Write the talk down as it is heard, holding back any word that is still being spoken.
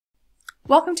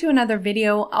Welcome to another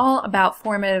video all about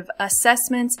formative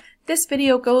assessments. This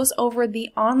video goes over the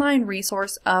online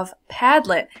resource of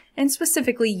Padlet and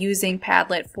specifically using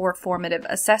Padlet for formative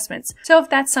assessments. So if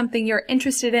that's something you're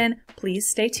interested in, please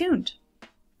stay tuned.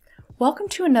 Welcome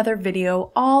to another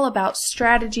video all about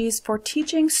strategies for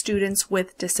teaching students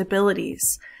with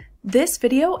disabilities. This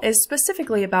video is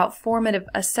specifically about formative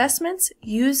assessments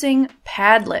using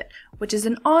Padlet, which is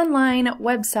an online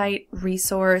website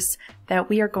resource that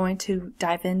we are going to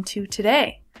dive into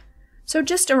today. So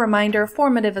just a reminder,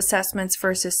 formative assessments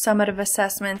versus summative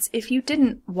assessments. If you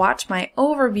didn't watch my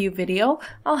overview video,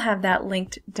 I'll have that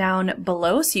linked down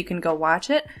below so you can go watch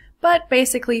it. But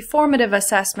basically, formative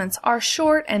assessments are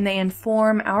short and they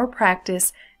inform our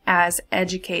practice as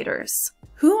educators.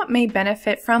 Who may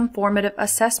benefit from formative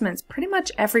assessments? Pretty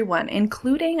much everyone,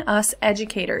 including us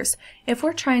educators. If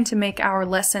we're trying to make our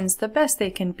lessons the best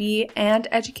they can be and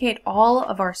educate all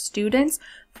of our students,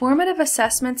 formative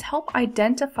assessments help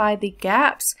identify the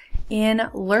gaps in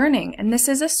learning. And this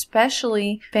is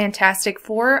especially fantastic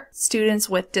for students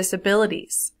with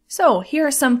disabilities. So here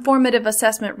are some formative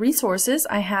assessment resources.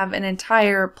 I have an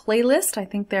entire playlist. I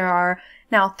think there are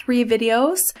now 3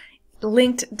 videos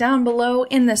linked down below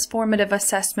in this formative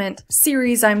assessment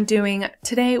series I'm doing.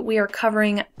 Today we are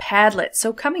covering Padlet.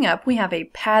 So coming up we have a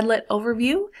Padlet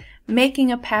overview,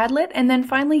 making a Padlet, and then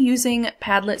finally using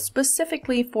Padlet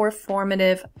specifically for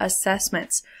formative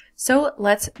assessments. So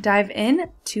let's dive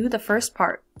in to the first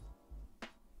part.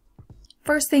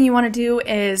 First thing you want to do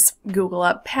is Google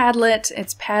up Padlet.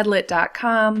 It's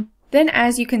padlet.com. Then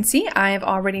as you can see, I have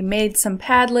already made some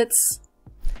Padlets.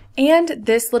 And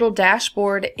this little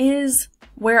dashboard is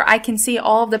where I can see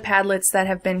all of the Padlets that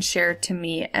have been shared to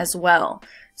me as well.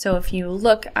 So if you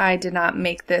look, I did not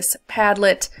make this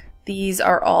Padlet. These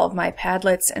are all of my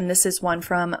Padlets, and this is one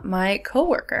from my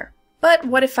coworker. But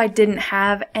what if I didn't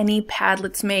have any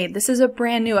Padlets made? This is a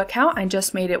brand new account. I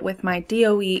just made it with my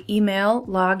DOE email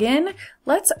login.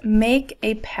 Let's make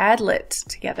a Padlet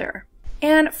together.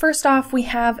 And first off, we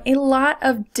have a lot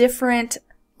of different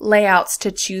layouts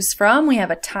to choose from. We have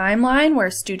a timeline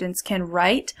where students can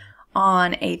write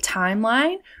on a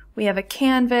timeline. We have a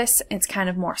canvas. It's kind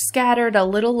of more scattered, a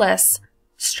little less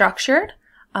structured.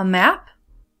 A map,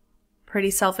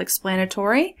 pretty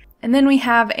self-explanatory. And then we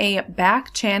have a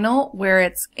back channel where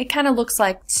it kind of looks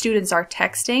like students are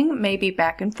texting, maybe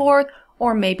back and forth,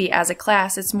 or maybe as a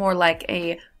class, it's more like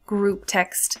a group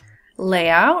text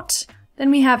layout. Then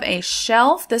we have a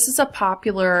shelf. This is a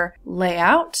popular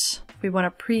layout. We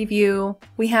want to preview.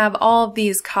 We have all of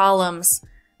these columns,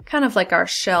 kind of like our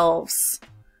shelves,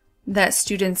 that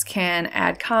students can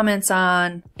add comments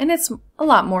on, and it's a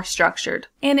lot more structured.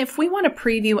 And if we want to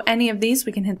preview any of these,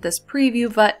 we can hit this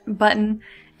preview button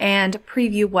and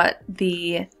preview what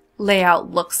the layout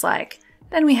looks like.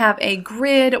 Then we have a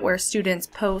grid where students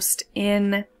post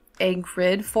in a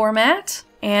grid format,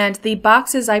 and the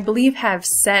boxes I believe have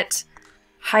set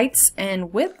heights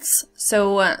and widths,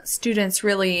 so students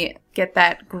really get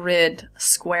that grid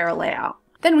square layout.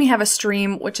 Then we have a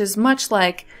stream, which is much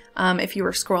like if you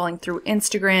were scrolling through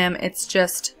Instagram. It's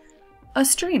just a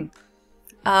stream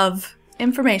of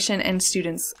information and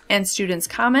students'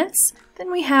 comments.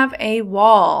 Then we have a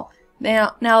wall.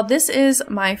 Now this is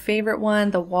my favorite one,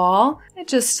 the wall.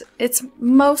 It's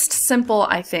most simple,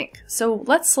 I think. So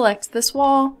let's select this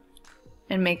wall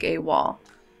and make a wall.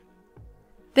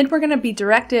 Then we're going to be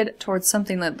directed towards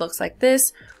something that looks like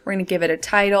this. We're going to give it a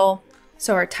title.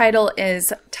 So our title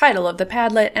is Title of the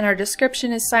Padlet, and our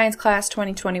description is Science Class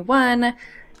 2021.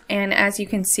 And as you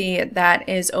can see, that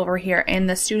is over here, and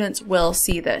the students will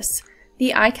see this.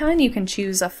 The icon, you can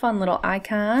choose a fun little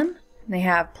icon. They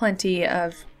have plenty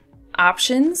of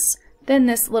options. Then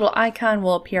this little icon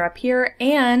will appear up here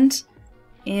and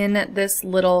in this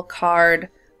little card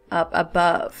up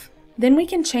above. Then we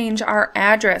can change our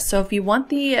address. So if you want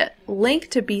the link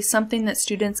to be something that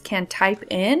students can type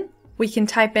in, we can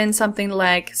type in something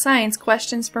like science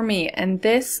questions for me, and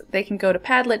this, they can go to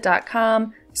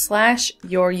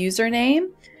padlet.com/your username,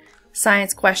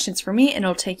 science questions for me, and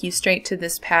it'll take you straight to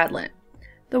this Padlet.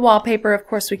 The wallpaper, of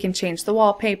course, we can change the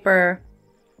wallpaper.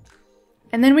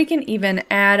 And then we can even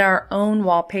add our own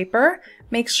wallpaper.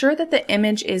 Make sure that the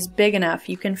image is big enough.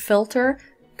 You can filter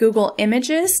Google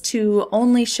Images to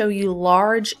only show you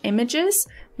large images.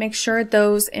 Make sure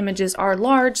those images are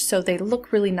large so they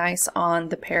look really nice on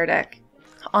the Pear Deck,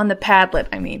 on the Padlet,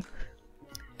 I mean.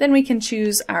 Then we can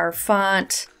choose our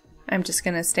font. I'm just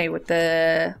going to stay with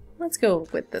let's go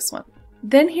with this one.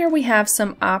 Then here we have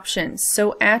some options.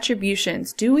 So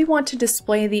attributions. Do we want to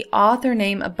display the author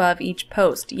name above each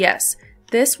post? Yes.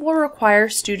 This will require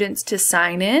students to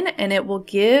sign in, and it will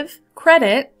give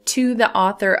credit to the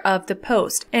author of the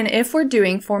post. And if we're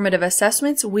doing formative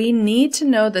assessments, we need to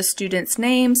know the students'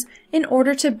 names in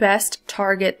order to best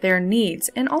target their needs.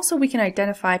 And also we can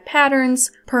identify patterns.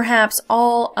 Perhaps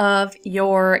all of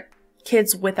your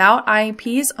kids without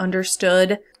IEPs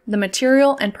understood the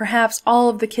material, and perhaps all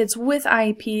of the kids with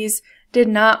IEPs did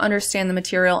not understand the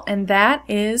material, and that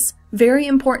is very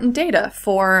important data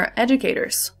for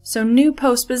educators. So new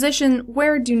post position,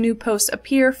 where do new posts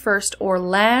appear, first or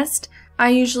last? I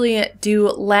usually do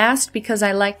last because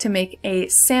I like to make a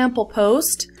sample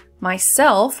post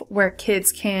myself where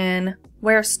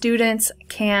students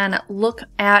can look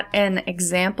at an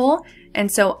example,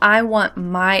 and so I want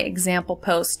my example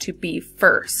post to be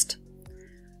first.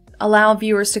 Allow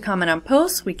viewers to comment on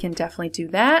posts, we can definitely do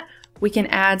that. We can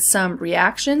add some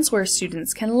reactions where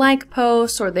students can like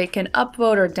posts, or they can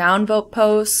upvote or downvote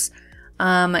posts.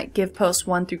 Give posts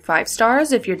 1 through 5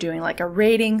 stars if you're doing like a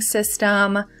rating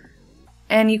system.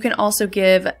 And you can also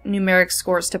give numeric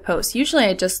scores to posts. Usually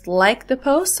I just like the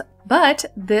posts, but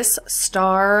this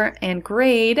star and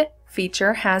grade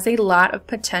feature has a lot of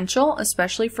potential,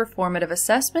 especially for formative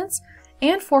assessments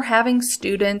and for having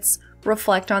students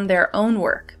reflect on their own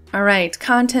work. All right,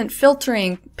 content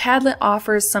filtering. Padlet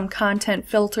offers some content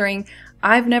filtering.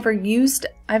 I've never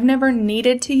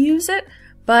needed to use it,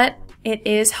 but it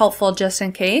is helpful just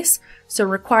in case. So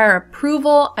require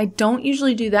approval. I don't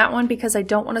usually do that one because I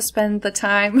don't want to spend the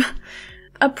time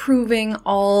approving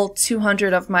all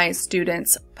 200 of my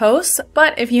students' posts.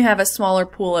 But if you have a smaller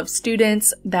pool of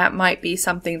students, that might be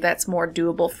something that's more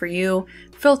doable for you.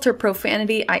 Filter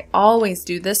profanity. I always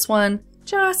do this one,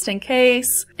 just in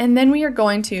case. And then we are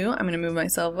going to, I'm going to move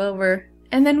myself over,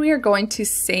 and then we are going to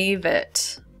save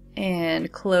it and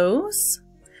close.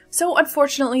 So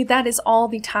unfortunately, that is all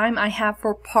the time I have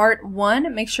for part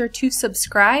 1. Make sure to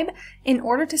subscribe in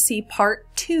order to see part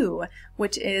 2,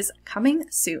 which is coming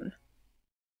soon.